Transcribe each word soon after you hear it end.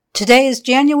Today is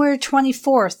January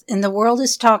 24th, and the world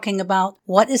is talking about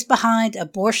what is behind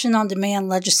abortion on demand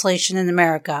legislation in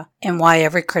America and why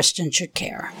every Christian should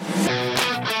care.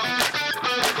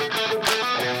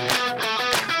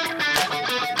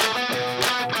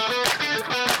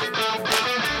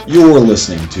 You're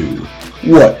listening to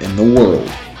What in the World?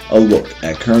 A look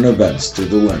at current events through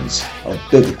the lens of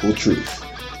biblical truth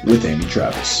with Amy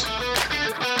Travis.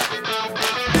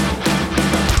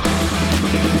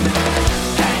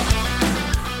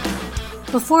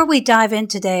 Before we dive in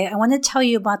today, I want to tell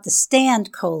you about the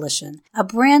STAND Coalition, a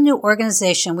brand new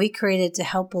organization we created to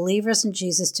help believers in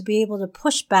Jesus to be able to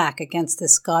push back against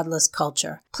this godless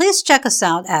culture. Please check us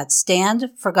out at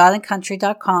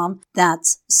standforgodandcountry.com.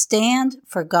 That's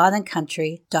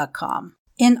standforgodandcountry.com.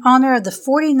 In honor of the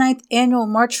 49th Annual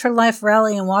March for Life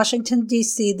rally in Washington,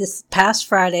 D.C. this past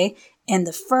Friday, and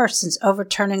the first since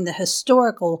overturning the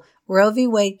historical Roe v.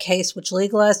 Wade case which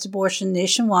legalized abortion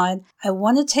nationwide, I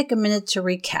want to take a minute to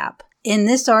recap. In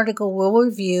this article, we'll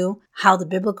review how the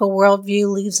biblical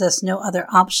worldview leaves us no other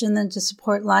option than to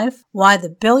support life, why the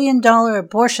billion-dollar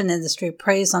abortion industry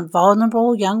preys on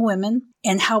vulnerable young women,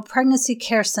 and how pregnancy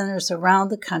care centers around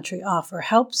the country offer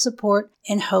help, support,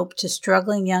 and hope to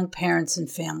struggling young parents and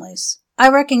families. I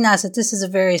recognize that this is a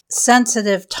very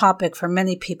sensitive topic for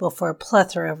many people for a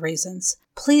plethora of reasons.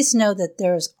 Please know that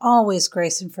there is always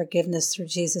grace and forgiveness through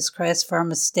Jesus Christ for our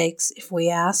mistakes if we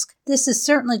ask. This is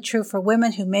certainly true for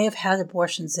women who may have had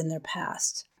abortions in their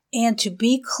past. And to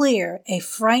be clear, a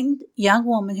frightened young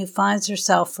woman who finds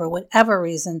herself, for whatever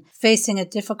reason, facing a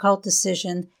difficult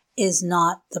decision is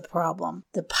not the problem.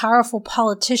 The powerful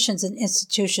politicians and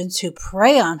institutions who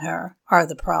prey on her are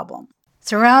the problem.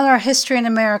 Throughout our history in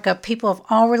America, people of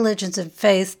all religions and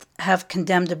faiths have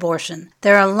condemned abortion.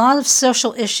 There are a lot of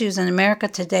social issues in America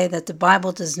today that the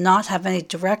Bible does not have any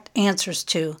direct answers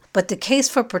to, but the case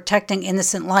for protecting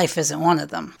innocent life isn't one of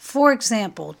them. For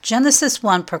example, Genesis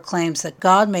 1 proclaims that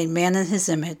God made man in his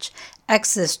image.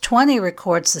 Exodus 20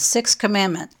 records the sixth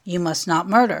commandment, you must not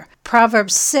murder.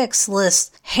 Proverbs 6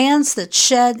 lists hands that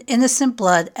shed innocent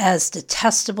blood as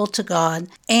detestable to God,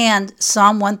 and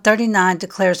Psalm 139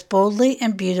 declares boldly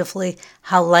and beautifully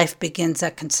how life begins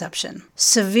at conception.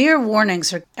 Severe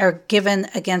warnings are given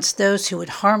against those who would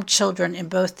harm children in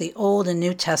both the Old and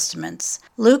New Testaments.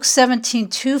 Luke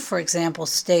 17:2, for example,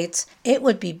 states, it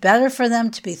would be better for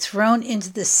them to be thrown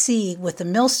into the sea with a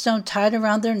millstone tied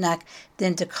around their neck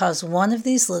than to cause one of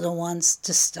these little ones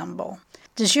to stumble.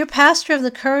 Does your pastor have the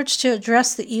courage to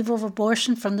address the evil of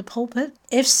abortion from the pulpit?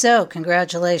 If so,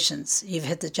 congratulations, you've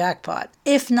hit the jackpot.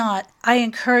 If not, I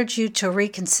encourage you to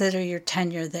reconsider your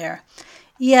tenure there.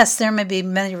 Yes, there may be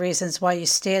many reasons why you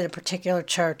stay at a particular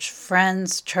church,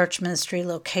 friends, church ministry,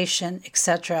 location,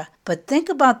 etc. But think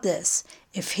about this.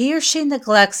 If he or she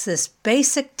neglects this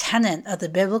basic tenet of the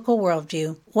biblical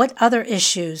worldview, what other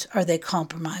issues are they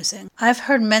compromising? I've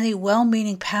heard many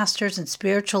well-meaning pastors and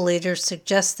spiritual leaders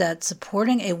suggest that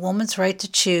supporting a woman's right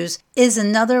to choose is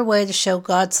another way to show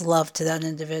God's love to that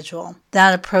individual.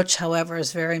 That approach, however,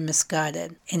 is very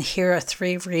misguided, and here are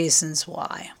 3 reasons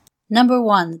why. Number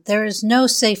 1, there is no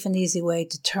safe and easy way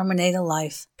to terminate a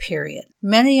life, period.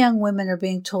 Many young women are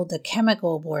being told that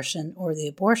chemical abortion, or the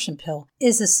abortion pill,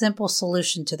 is a simple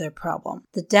solution to their problem.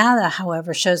 The data,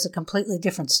 however, shows a completely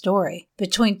different story.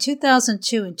 Between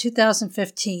 2002 and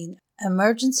 2015,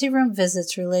 emergency room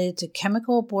visits related to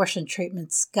chemical abortion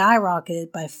treatment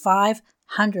skyrocketed by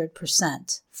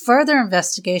 500%. Further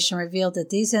investigation revealed that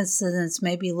these incidents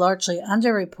may be largely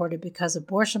underreported because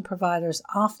abortion providers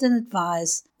often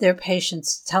advise their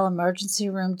patients to tell emergency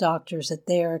room doctors that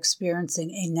they are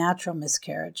experiencing a natural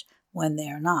miscarriage when they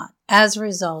are not. As a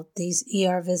result, these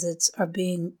ER visits are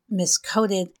being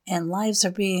miscoded and lives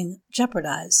are being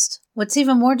jeopardized. What's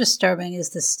even more disturbing is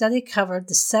the study covered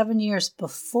the 7 years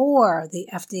before the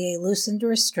FDA loosened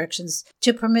restrictions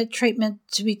to permit treatment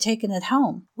to be taken at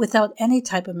home without any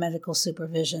type of medical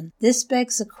supervision. This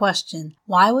begs the question,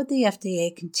 why would the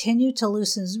FDA continue to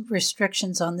loosen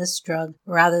restrictions on this drug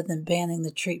rather than banning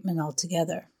the treatment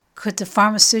altogether? Could the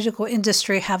pharmaceutical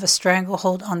industry have a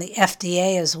stranglehold on the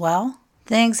FDA as well?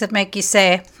 Things that make you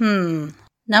say,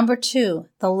 Number 2,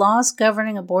 the laws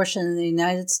governing abortion in the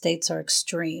United States are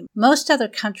extreme. Most other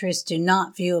countries do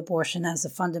not view abortion as a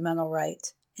fundamental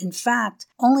right. In fact,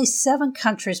 only 7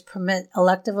 countries permit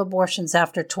elective abortions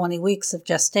after 20 weeks of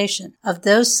gestation. Of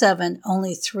those 7,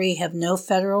 only 3 have no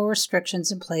federal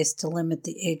restrictions in place to limit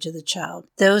the age of the child.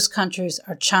 Those countries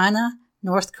are China,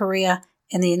 North Korea,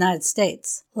 in the United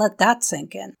States. Let that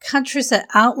sink in. Countries that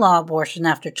outlaw abortion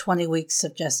after 20 weeks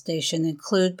of gestation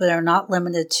include, but are not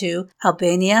limited to,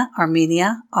 Albania,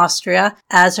 Armenia, Austria,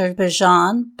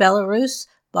 Azerbaijan, Belarus,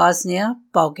 Bosnia,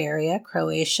 Bulgaria,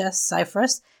 Croatia,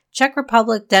 Cyprus, Czech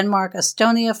Republic, Denmark,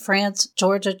 Estonia, France,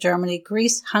 Georgia, Germany,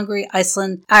 Greece, Hungary,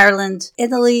 Iceland, Ireland,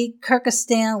 Italy,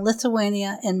 Kyrgyzstan,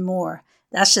 Lithuania, and more.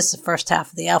 That's just the first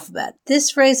half of the alphabet.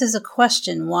 This raises a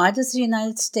question: why does the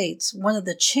United States, one of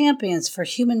the champions for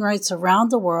human rights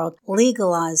around the world,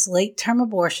 legalize late-term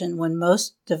abortion when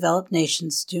most developed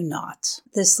nations do not?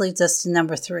 This leads us to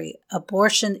number 3.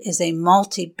 Abortion is a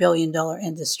multi-billion-dollar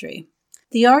industry.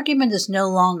 The argument is no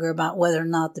longer about whether or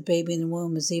not the baby in the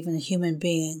womb is even a human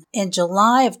being. In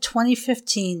July of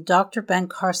 2015, Dr. Ben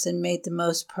Carson made the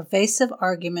most pervasive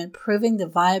argument proving the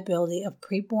viability of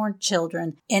preborn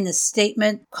children in a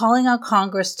statement calling on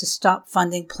Congress to stop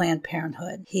funding Planned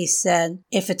Parenthood. He said,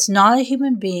 "If it's not a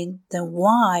human being, then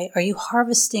why are you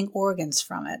harvesting organs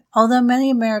from it?" Although many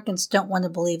Americans don't want to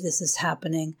believe this is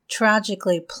happening,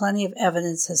 tragically, plenty of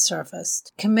evidence has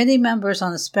surfaced. Committee members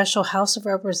on a special House of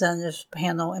Representatives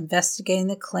panel investigating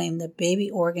the claim that baby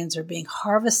organs are being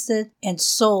harvested and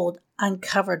sold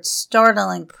uncovered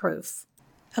startling proof.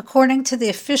 According to the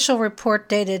official report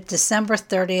dated December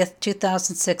 30th,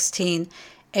 2016,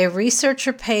 a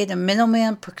researcher paid a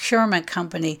middleman procurement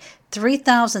company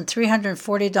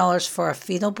 $3,340 for a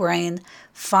fetal brain,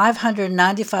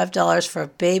 $595 for a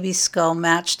baby skull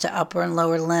matched to upper and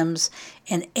lower limbs,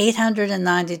 and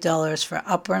 $890 for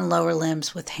upper and lower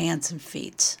limbs with hands and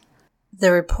feet.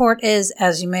 The report is,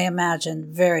 as you may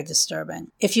imagine, very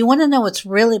disturbing. If you want to know what's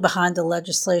really behind the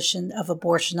legislation of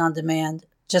abortion on demand,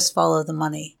 just follow the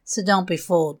money. So don't be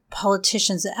fooled.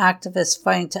 Politicians and activists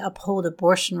fighting to uphold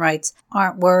abortion rights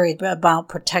aren't worried about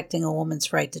protecting a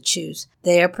woman's right to choose.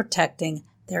 They are protecting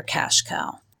their cash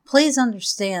cow. Please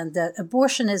understand that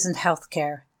abortion isn't health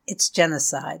care. It's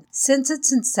genocide. Since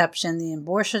its inception, the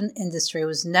abortion industry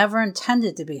was never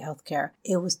intended to be healthcare.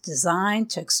 It was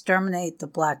designed to exterminate the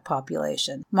black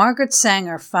population. Margaret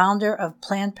Sanger, founder of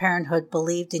Planned Parenthood,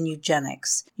 believed in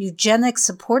eugenics. Eugenics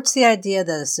supports the idea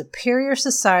that a superior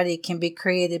society can be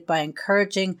created by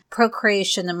encouraging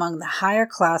procreation among the higher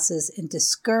classes and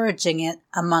discouraging it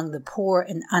among the poor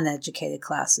and uneducated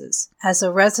classes. As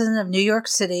a resident of New York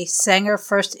City, Sanger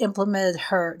first implemented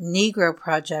her Negro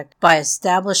Project by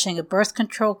establishing a birth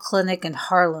control clinic in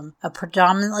Harlem, a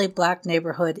predominantly black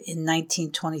neighborhood, in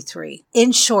 1923.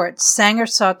 In short, Sanger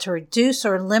sought to reduce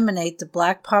or eliminate the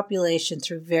black population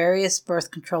through various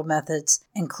birth control methods,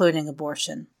 including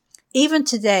abortion. Even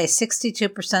today,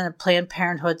 62% of Planned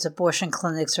Parenthood's abortion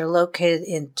clinics are located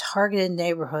in targeted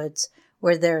neighborhoods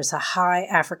where there is a high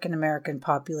African American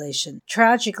population.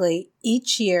 Tragically,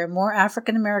 each year, more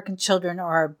African American children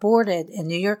are aborted in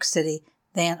New York City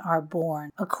than are born.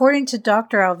 According to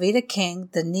Dr. Alveda King,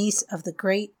 the niece of the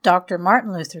great Dr.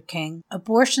 Martin Luther King,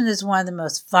 abortion is one of the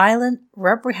most violent,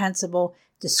 reprehensible,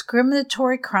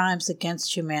 discriminatory crimes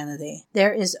against humanity.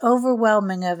 There is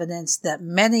overwhelming evidence that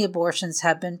many abortions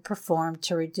have been performed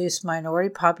to reduce minority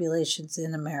populations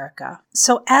in America.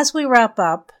 So as we wrap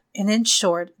up, and in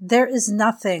short, there is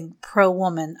nothing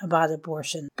pro-woman about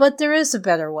abortion, but there is a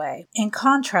better way. In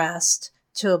contrast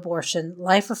to abortion,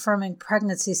 life-affirming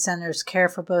pregnancy centers care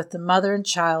for both the mother and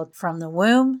child from the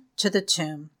womb to the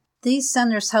tomb. These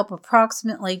centers help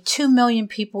approximately 2 million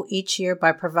people each year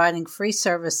by providing free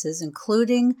services,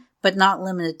 including but not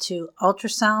limited to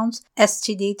ultrasounds,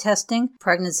 STD testing,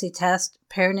 pregnancy tests,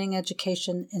 parenting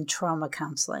education, and trauma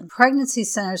counseling. Pregnancy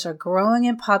centers are growing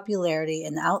in popularity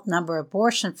and outnumber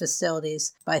abortion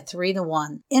facilities by 3 to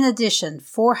 1. In addition,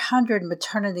 400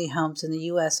 maternity homes in the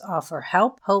U.S. offer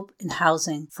help, hope, and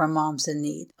housing for moms in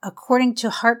need. According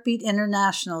to Heartbeat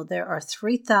International, there are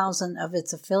 3,000 of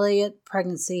its affiliate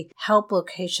pregnancy help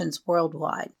locations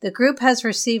worldwide. The group has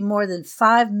received more than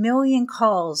 5 million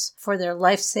calls for their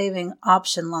life-saving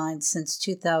option line since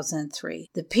 2003.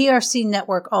 The PRC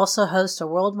network also hosts a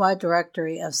worldwide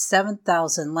directory of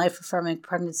 7,000 life-affirming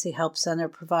pregnancy help center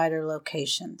provider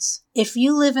locations. If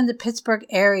you live in the Pittsburgh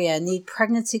area and need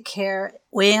pregnancy care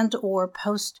and or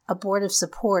post-abortive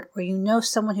support, or you know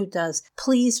someone who does,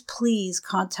 please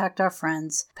contact our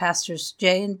friends, Pastors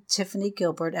Jay and Tiffany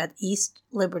Gilbert at East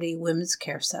Liberty Women's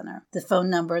Care Center. The phone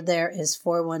number there is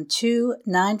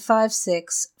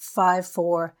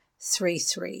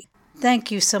 412-956-5433. Thank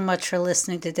you so much for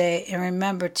listening today, and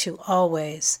remember to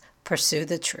always pursue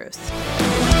the truth.